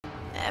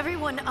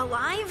everyone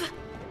alive?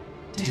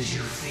 Did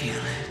you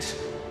feel it?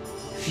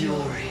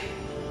 Fury.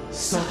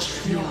 Such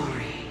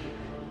fury.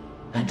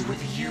 And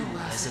with you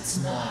as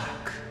its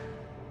mark.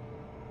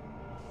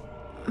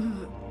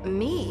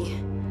 Me?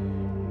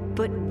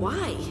 But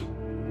why?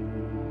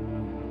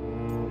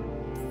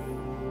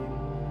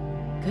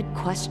 Good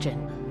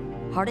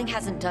question. Harding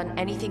hasn't done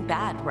anything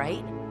bad,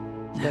 right?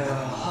 There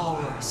are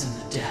horrors in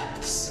the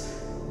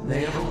depths.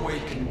 They have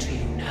awakened to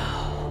you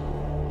now.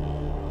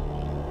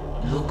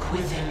 Look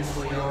within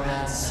for your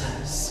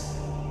answers.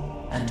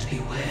 And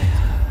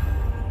beware.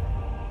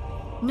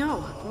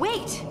 No,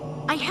 wait!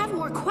 I have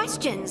more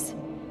questions!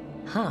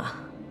 Huh.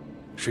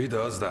 She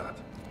does that.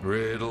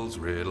 Riddles,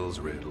 riddles,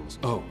 riddles.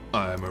 Oh,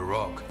 I'm a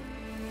rock.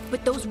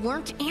 But those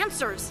weren't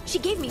answers! She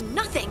gave me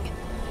nothing!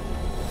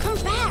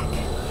 Come back!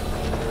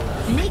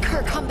 Make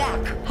her come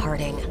back!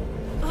 Harding.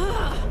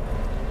 Ugh.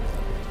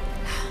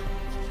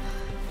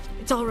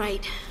 It's all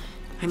right.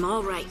 I'm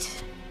all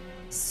right.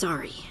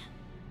 Sorry.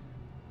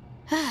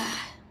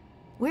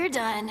 We're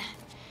done.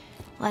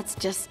 Let's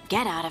just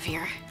get out of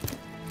here.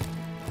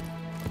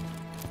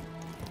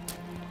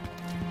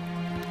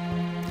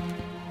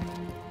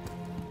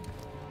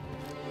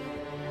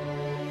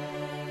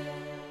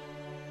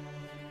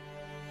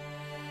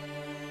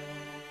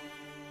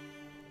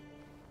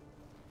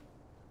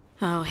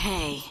 Oh,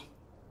 hey.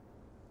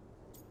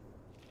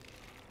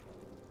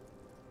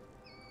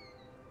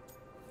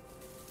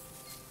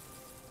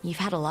 You've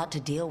had a lot to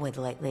deal with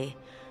lately.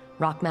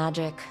 Rock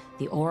magic,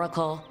 the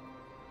Oracle.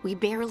 We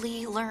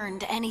barely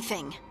learned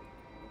anything.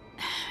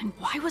 And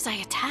why was I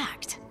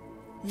attacked?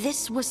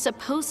 This was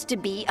supposed to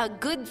be a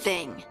good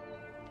thing.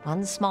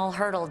 One small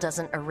hurdle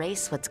doesn't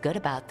erase what's good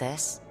about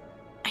this.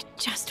 I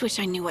just wish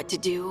I knew what to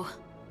do.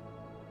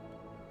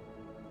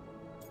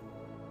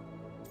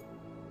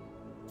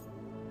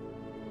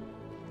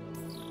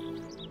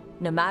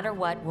 No matter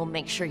what, we'll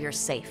make sure you're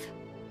safe.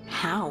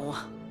 How?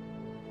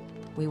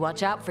 We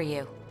watch out for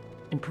you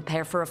and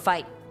prepare for a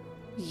fight.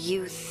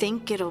 You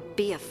think it'll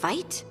be a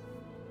fight?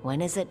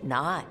 When is it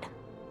not?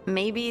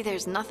 Maybe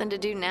there's nothing to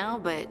do now,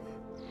 but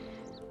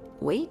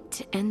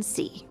wait and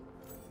see.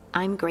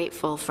 I'm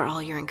grateful for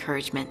all your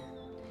encouragement.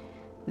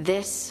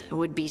 This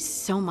would be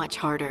so much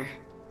harder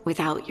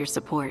without your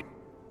support.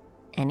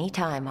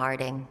 Anytime,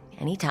 Harding.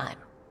 Anytime.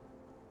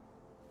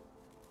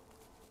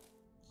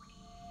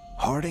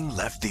 Harding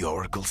left the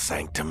Oracle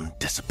Sanctum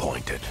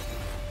disappointed.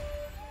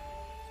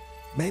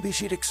 Maybe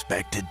she'd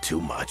expected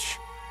too much.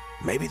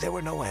 Maybe there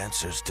were no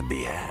answers to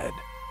be had.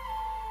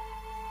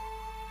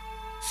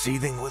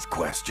 Seething with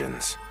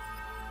questions,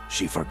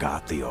 she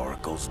forgot the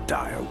Oracle's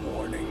dire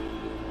warning.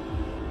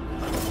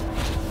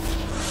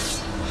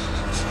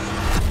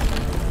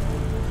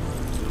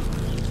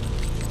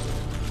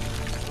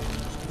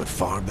 But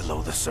far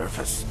below the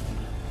surface,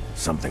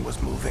 something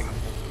was moving,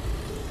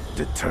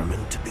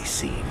 determined to be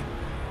seen,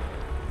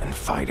 and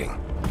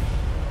fighting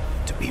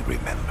to be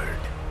remembered.